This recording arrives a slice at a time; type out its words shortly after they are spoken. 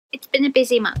It's been a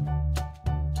busy month.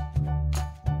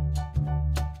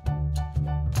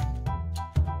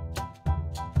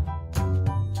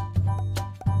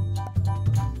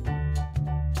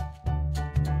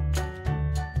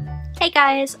 Hey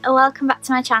guys, welcome back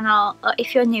to my channel, or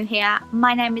if you're new here,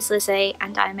 my name is Lizzie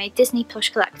and I'm a Disney plush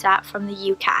collector from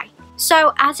the UK.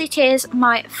 So as it is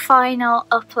my final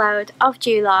upload of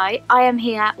July, I am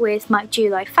here with my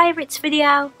July favourites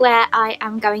video where I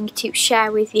am going to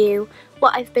share with you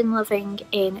what I've been loving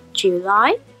in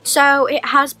July. So it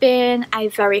has been a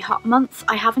very hot month.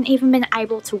 I haven't even been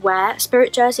able to wear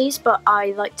spirit jerseys, but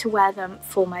I like to wear them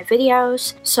for my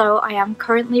videos. So I am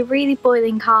currently really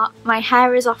boiling hot. My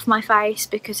hair is off my face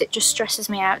because it just stresses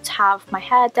me out to have my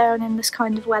hair down in this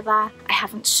kind of weather. I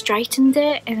haven't straightened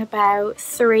it in about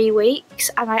 3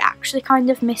 weeks and I actually kind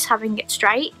of miss having it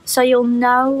straight. So you'll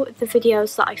know the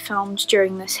videos that I filmed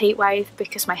during this heat wave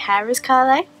because my hair is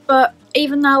curly. But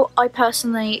even though I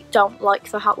personally don't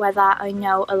like the hot weather, I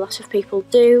know a lot of people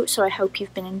do, so I hope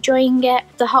you've been enjoying it.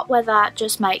 The hot weather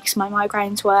just makes my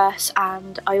migraines worse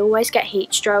and I always get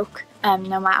heat stroke.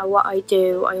 No matter what I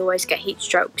do, I always get heat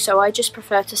stroke, so I just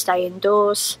prefer to stay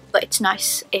indoors, but it's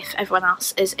nice if everyone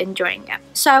else is enjoying it.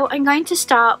 So I'm going to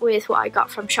start with what I got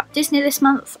from Shop Disney this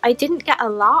month. I didn't get a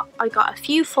lot. I got a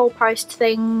few full-priced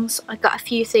things. I got a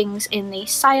few things in the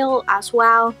sale as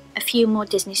well. A few more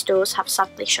Disney stores have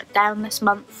sadly shut down this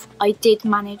month. I did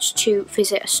manage to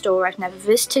visit a store I've never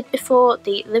visited before,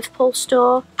 the Liverpool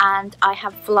store, and I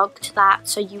have vlogged that,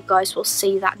 so you guys will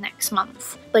see that next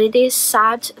month. But it is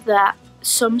sad that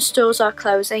some stores are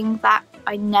closing that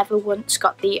I never once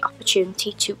got the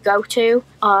opportunity to go to.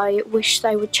 I wish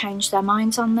they would change their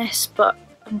minds on this, but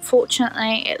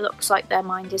unfortunately it looks like their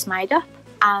mind is made up.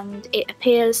 And it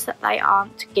appears that they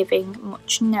aren't giving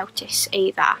much notice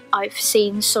either. I've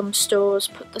seen some stores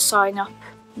put the sign up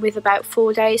with about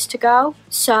 4 days to go,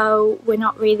 so we're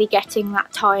not really getting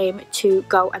that time to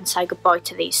go and say goodbye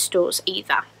to these stores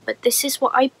either. But this is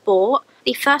what I bought.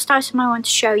 The first item I want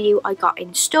to show you I got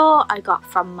in store. I got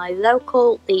from my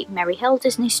local, the Merry Hill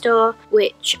Disney store,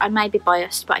 which I may be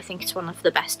biased, but I think it's one of the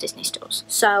best Disney stores.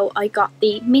 So I got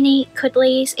the mini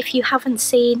Cuddlies. If you haven't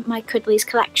seen my Cuddlies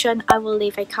collection, I will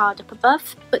leave a card up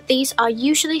above. But these are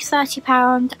usually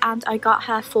 £30 and I got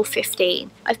her for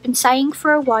 £15. I've been saying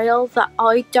for a while that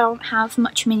I don't have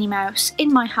much Minnie Mouse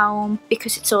in my home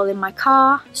because it's all in my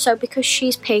car. So because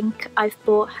she's pink, I've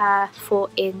bought her for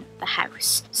in the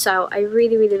house. So I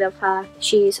really love her.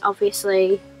 She's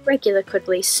obviously regular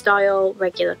Cuddlies style,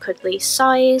 regular Cuddlies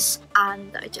size,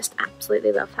 and I just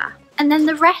absolutely love her. And then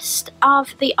the rest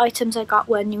of the items I got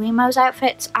were NuiMOs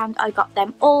outfits, and I got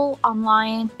them all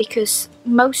online because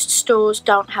most stores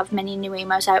don't have many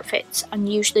NuiMOs outfits,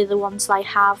 and usually the ones they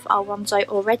have are ones I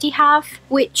already have,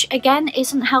 which again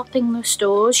isn't helping the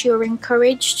stores. You're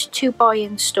encouraged to buy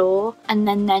in store and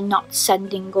then they're not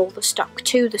sending all the stock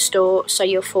to the store, so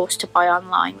you're forced to buy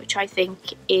online, which I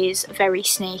think is very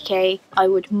sneaky. I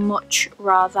would much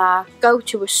rather go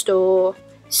to a store,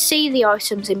 see the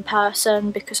items in person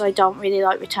because I don't really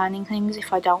like returning things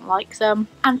if I don't like them,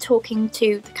 and talking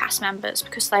to the cast members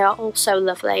because they are all so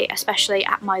lovely, especially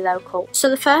at my local. So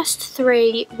the first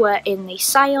 3 were in the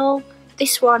sale.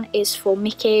 This one is for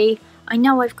Mickey. I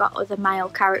know I've got other male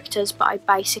characters, but I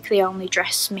basically only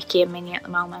dress Mickey and Minnie at the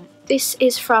moment. This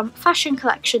is from Fashion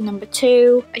Collection number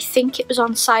 2. I think it was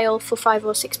on sale for £5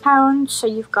 or £6, so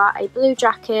you've got a blue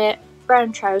jacket,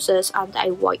 brown trousers and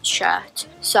a white shirt,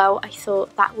 so I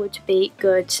thought that would be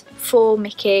good for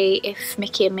Mickey if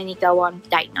Mickey and Minnie go on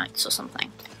date nights or something.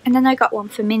 And then I got one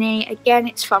for Minnie. Again,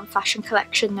 it's from Fashion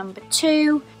Collection number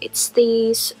 2. It's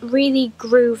these really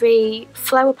groovy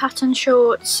flower pattern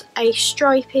shorts, a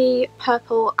stripy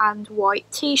purple and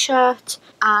white t-shirt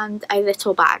and a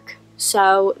little bag.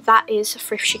 So that is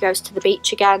for if she goes to the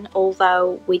beach again,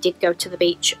 although we did go to the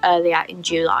beach earlier in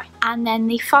July. And then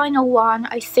the final one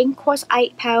I think was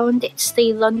 £8. It's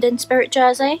the London Spirit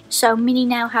jersey. So Minnie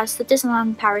now has the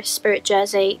Disneyland Paris Spirit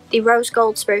jersey, the rose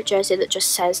gold Spirit jersey that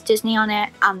just says Disney on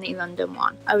it, and the London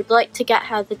one. I would like to get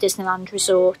her the Disneyland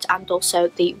Resort and also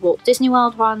the Walt Disney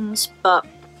World ones, but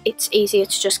it's easier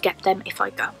to just get them if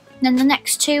I go. Then the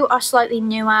next 2 are slightly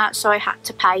newer, so I had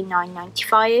to pay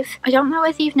 £9.95. I don't know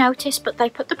whether you've noticed, but they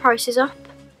put the prices up,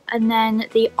 and then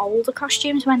the older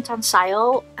costumes went on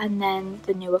sale, and then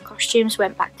the newer costumes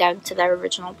went back down to their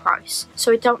original price.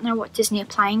 So I don't know what Disney are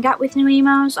playing at with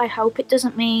NuiMOs. I hope it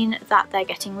doesn't mean that they're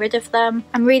getting rid of them.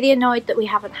 I'm really annoyed that we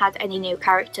haven't had any new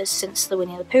characters since the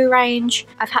Winnie the Pooh range.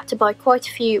 I've had to buy quite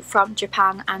a few from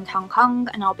Japan and Hong Kong,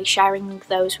 and I'll be sharing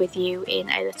those with you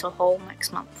in a little haul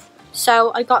next month.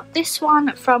 So I got this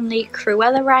one from the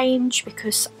Cruella range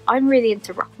because I'm really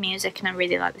into rock music and I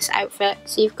really like this outfit.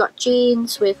 So you've got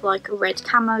jeans with like a red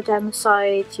camo down the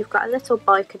side, you've got a little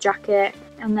biker jacket,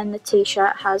 and then the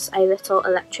t-shirt has a little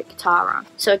electric guitar on.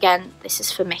 So again, this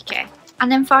is for Mickey.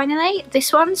 And then finally,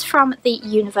 this one's from the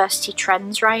University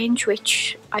Trends range,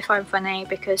 which I find funny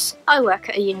because I work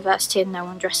at a university and no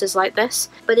one dresses like this.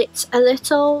 But it's a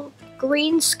little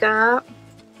green skirt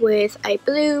with a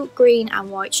blue, green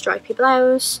and white stripy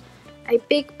blouse, a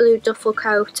big blue duffel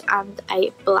coat and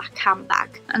a black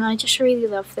handbag. And I just really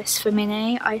love this for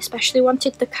Minnie. I especially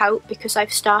wanted the coat because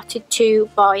I've started to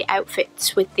buy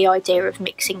outfits with the idea of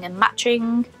mixing and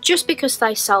matching. Just because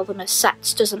they sell them as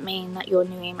sets doesn't mean that your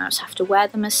NuiMOs have to wear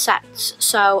them as sets,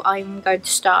 so I'm going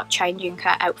to start changing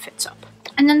her outfits up.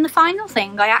 And then the final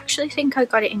thing, I actually think I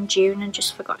got it in June and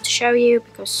just forgot to show you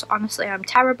because honestly I'm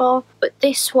terrible. But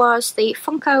this was the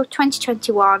Funko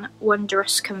 2021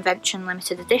 Wondrous Convention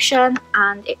Limited Edition,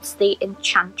 and it's the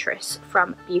Enchantress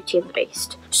from Beauty and the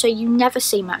Beast. So you never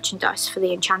see merchandise for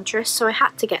the Enchantress, so I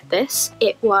had to get this.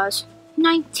 It was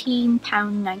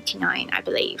 £19.99 I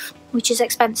believe, which is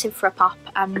expensive for a pop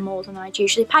and more than I'd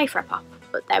usually pay for a pop.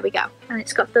 But there we go. And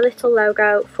it's got the little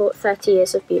logo for 30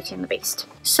 years of Beauty and the Beast.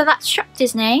 So that's Shop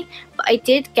Disney, but I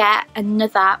did get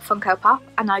another Funko Pop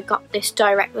and I got this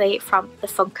directly from the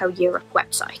Funko Europe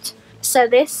website. So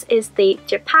this is the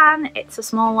Japan It's a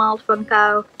Small World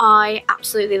Funko. I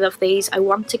absolutely love these. I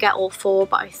want to get all four,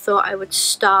 but I thought I would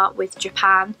start with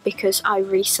Japan because I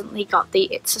recently got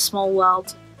the It's a Small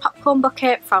World popcorn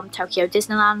bucket from Tokyo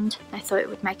Disneyland. I thought it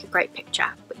would make a great picture,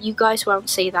 but you guys won't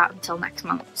see that until next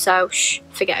month, so shh,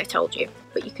 forget I told you.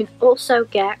 But you can also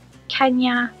get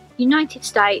Kenya, United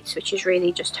States, which is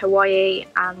really just Hawaii,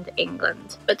 and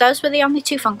England. But those were the only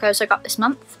two Funkos I got this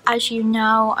month. As you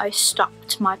know, I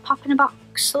stopped my Pop in a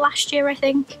Box last year, I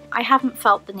think. I haven't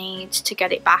felt the need to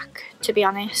get it back, to be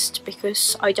honest,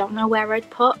 because I don't know where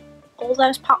I'd put all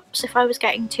those pops if I was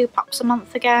getting 2 pops a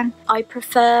month again. I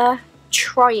prefer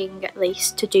trying at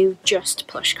least to do just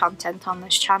plush content on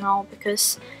this channel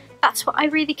because that's what I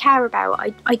really care about.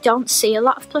 I don't see a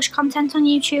lot of plush content on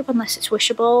YouTube unless it's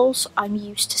wishables. I'm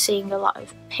used to seeing a lot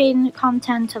of pin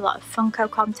content, a lot of Funko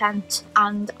content,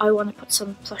 and I want to put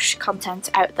some plush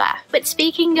content out there. But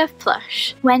speaking of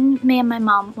plush, when me and my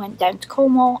mum went down to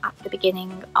Cornwall at the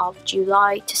beginning of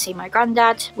July to see my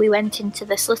granddad, we went into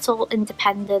this little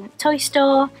independent toy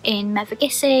store in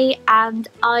Mevagissey and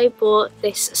I bought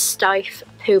this Stife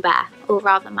Pooh Bear, or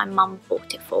rather my mum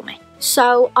bought it for me.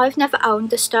 So I've never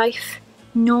owned a Stife.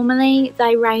 Normally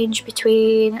they range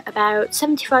between about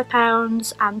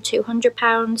 £75 and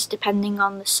 £200 depending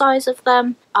on the size of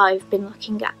them. I've been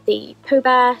looking at the Pooh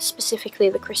Bear,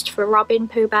 specifically the Christopher Robin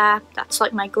Pooh Bear. That's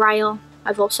like my grail.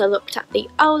 I've also looked at the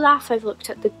Olaf, I've looked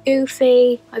at the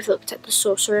Goofy, I've looked at the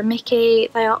Sorcerer Mickey.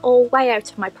 They are all way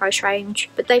out of my price range,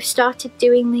 but they've started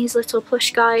doing these little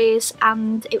plush guys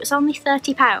and it was only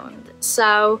 £30.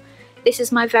 So this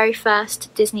is my very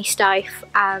first Disney Stife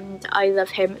and I love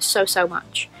him so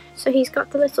much. So he's got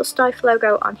the little Stife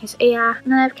logo on his ear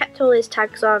and then I've kept all his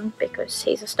tags on because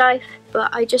he's a Stife,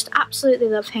 but I just absolutely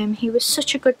love him. He was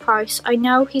such a good price. I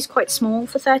know he's quite small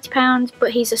for £30,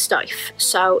 but he's a Stife,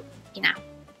 so you know,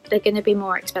 they're going to be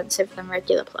more expensive than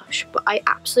regular plush, but I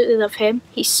absolutely love him.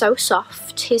 He's so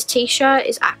soft. His t-shirt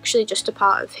is actually just a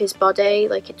part of his body,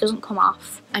 like it doesn't come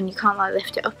off and you can't like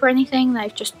lift it up or anything.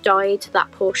 They've just dyed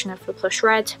that portion of the plush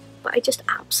red, but I just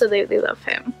absolutely love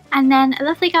him. And then a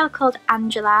lovely girl called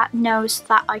Angela knows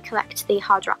that I collect the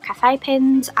Hard Rock Cafe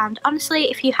pins, and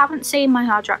honestly if you haven't seen my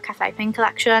Hard Rock Cafe pin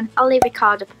collection, I'll leave a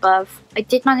card up above. I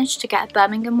did manage to get a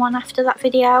Birmingham one after that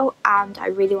video and I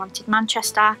really wanted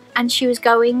Manchester, and she was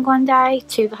going one day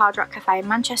to the Hard Rock Cafe in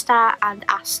Manchester and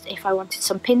asked if I wanted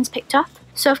some pins picked up.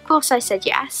 So of course I said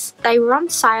yes. They were on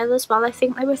sale as well, I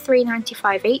think they were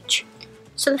 £3.95 each.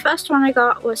 So the first one I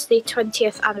got was the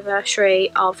 20th anniversary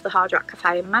of the Hard Rock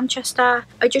Cafe in Manchester.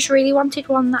 I just really wanted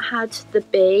one that had the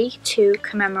B to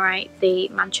commemorate the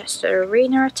Manchester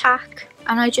Arena attack.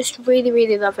 And I just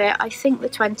really love it. I think the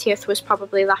 20th was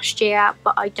probably last year,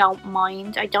 but I don't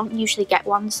mind. I don't usually get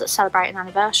ones that celebrate an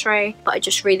anniversary, but I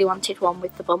just really wanted one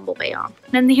with the bumblebee on.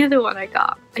 And then the other one I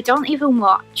got, I don't even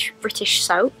watch British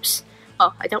soaps.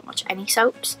 Well, I don't watch any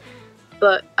soaps.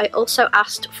 But I also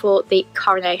asked for the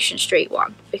Coronation Street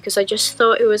one because I just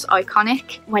thought it was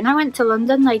iconic. When I went to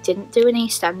London they didn't do an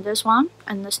EastEnders one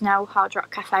and there's no Hard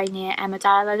Rock Cafe near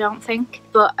Emmerdale I don't think.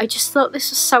 But I just thought this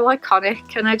was so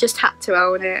iconic and I just had to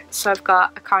own it. So I've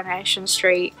got a Coronation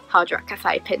Street Hard Rock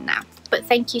Cafe pin now. But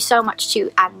thank you so much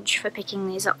to Ange for picking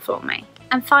these up for me.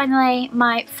 And finally,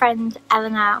 my friend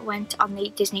Eleanor went on the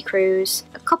Disney cruise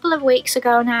a couple of weeks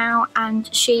ago now,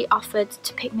 and she offered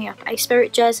to pick me up a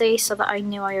Spirit jersey so that I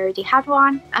knew I already had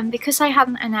one. And because I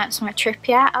hadn't announced my trip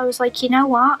yet, I was like, you know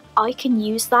what, I can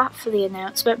use that for the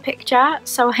announcement picture.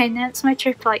 So I announced my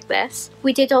trip like this.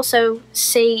 We did also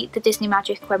see the Disney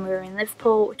Magic when we were in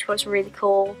Liverpool, which was really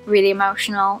cool, really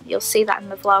emotional. You'll see that in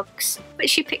the vlogs. But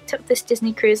she picked up this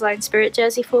Disney Cruise Line Spirit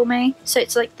jersey for me. So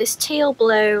it's like this teal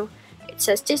blue. It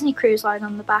says Disney Cruise Line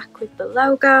on the back with the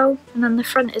logo, and then the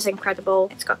front is incredible.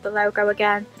 It's got the logo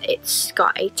again. It's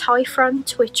got a tie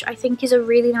front, which I think is a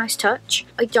really nice touch.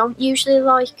 I don't usually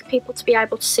like people to be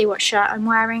able to see what shirt I'm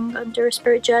wearing under a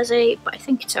Spirit jersey, but I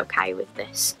think it's okay with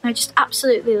this. I just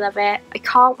absolutely love it. I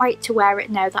can't wait to wear it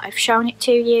now that I've shown it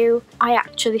to you. I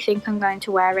actually think I'm going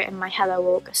to wear it in my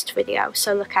Hello August video,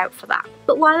 so look out for that.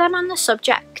 But while I'm on the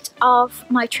subject of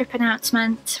my trip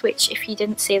announcement, which if you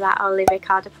didn't see that, I'll leave a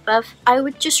card up above, I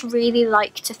would just really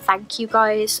like to thank you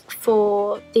guys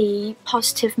for the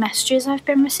positive messages I've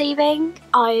been receiving.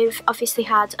 I've obviously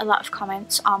had a lot of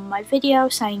comments on my video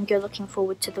saying you're looking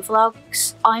forward to the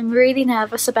vlogs. I'm really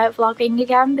nervous about vlogging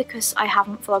again because I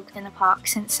haven't vlogged in a park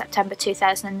since September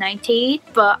 2019,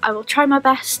 but I will try my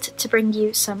best to bring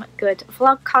you some good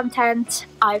vlog content.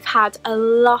 I've had a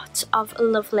lot of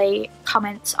lovely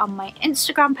comments on my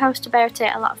Instagram post about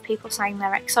it, a lot of people saying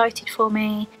they're excited for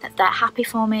me, that they're happy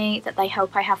for me, that they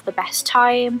hope I have the best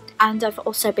time, and I've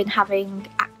also been having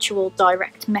actual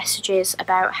direct messages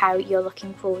about how you're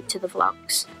looking forward to the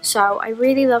vlogs. So I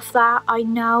really love that. I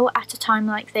know at a time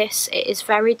like this it is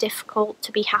very difficult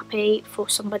to be happy for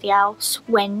somebody else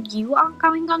when you aren't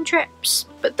going on trips,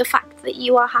 but the fact that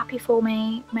you are happy for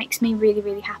me makes me really,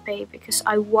 really happy because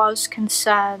I was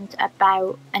concerned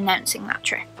about announcing that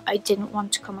trip. I didn't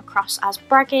want to come across as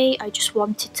braggy. I just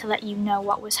wanted to let you know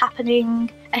what was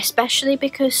happening, especially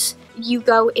because you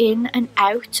go in and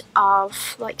out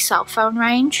of like cell phone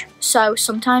range. So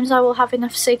sometimes I will have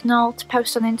enough signal to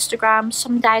post on Instagram.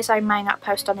 Some days I may not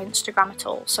post on Instagram at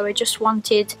all. So I just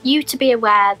wanted you to be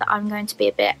aware that I'm going to be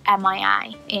a bit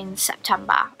MIA in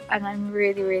September, and I'm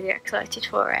really, really excited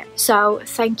for it. So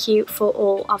thank you for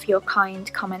all of your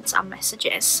kind comments and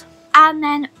messages. And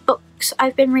then books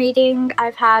I've been reading.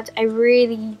 I've had a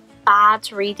really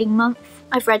bad reading month.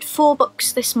 I've read 4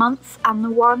 books this month, and the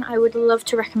one I would love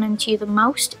to recommend to you the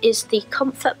most is The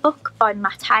Comfort Book by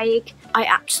Matt Haig. I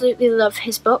absolutely love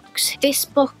his books. This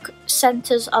book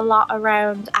centres a lot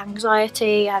around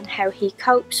anxiety and how he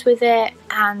copes with it,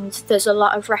 and there's a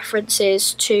lot of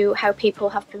references to how people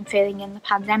have been feeling in the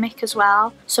pandemic as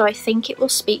well. So I think it will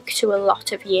speak to a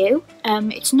lot of you.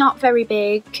 It's not very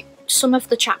big. Some of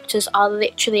the chapters are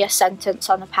literally a sentence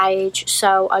on a page,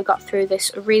 so I got through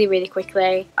this really, really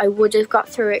quickly. I would have got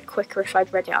through it quicker if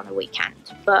I'd read it on a weekend,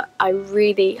 but I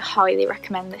really highly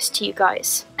recommend this to you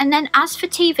guys. And then as for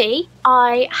TV,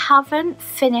 I haven't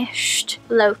finished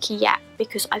Loki yet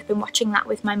because I've been watching that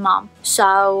with my mum.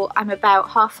 So I'm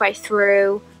about halfway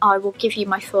through. I will give you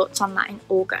my thoughts on that in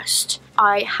August.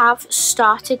 I have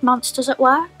started Monsters at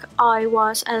Work. I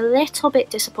was a little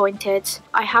bit disappointed.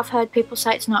 I have heard people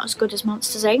say it's not as good as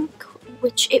Monsters Inc.,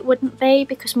 which it wouldn't be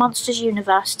because Monsters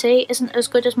University isn't as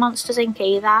good as Monsters Inc.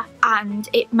 either, and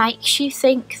it makes you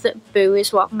think that Boo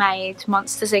is what made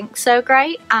Monsters Inc. so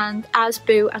great, and as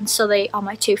Boo and Sully are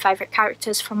my 2 favourite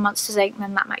characters from Monsters Inc.,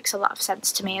 then that makes a lot of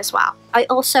sense to me as well. I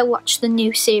also watched the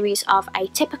new series of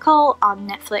Atypical on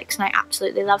Netflix and I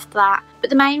absolutely loved that, but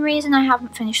the main reason I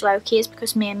haven't finished Loki is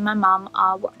because me and my mum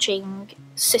are watching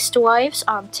Sister Wives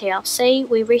on TLC.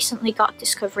 We recently got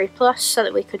Discovery Plus so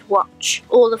that we could watch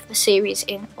all of the series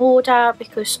in order,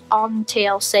 because on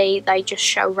TLC they just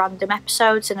show random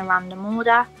episodes in a random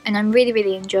order, and I'm really,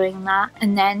 really enjoying that.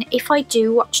 And then if I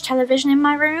do watch television in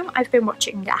my room, I've been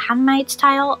watching A Handmaid's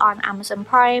Tale on Amazon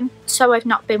Prime, so I've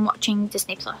not been watching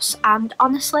Disney Plus. And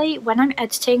honestly, when I'm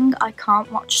editing, I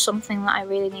can't watch something that I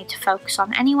really need to focus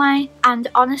on anyway. And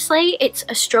honestly, it's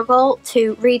a struggle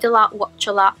to read a lot, watch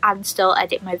a lot, and still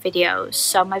edit my videos,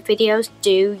 so my videos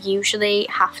do usually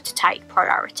have to take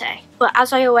priority. But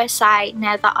as I always say,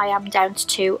 now that I am down to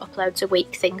 2 uploads a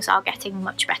week, things are getting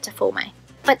much better for me.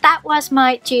 But that was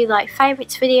my July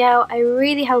favourites video. I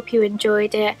really hope you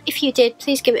enjoyed it. If you did,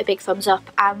 please give it a big thumbs up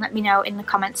and let me know in the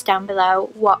comments down below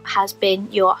what has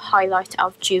been your highlight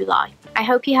of July. I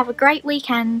hope you have a great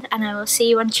weekend, and I will see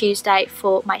you on Tuesday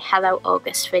for my Hello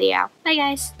August video. Bye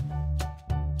guys!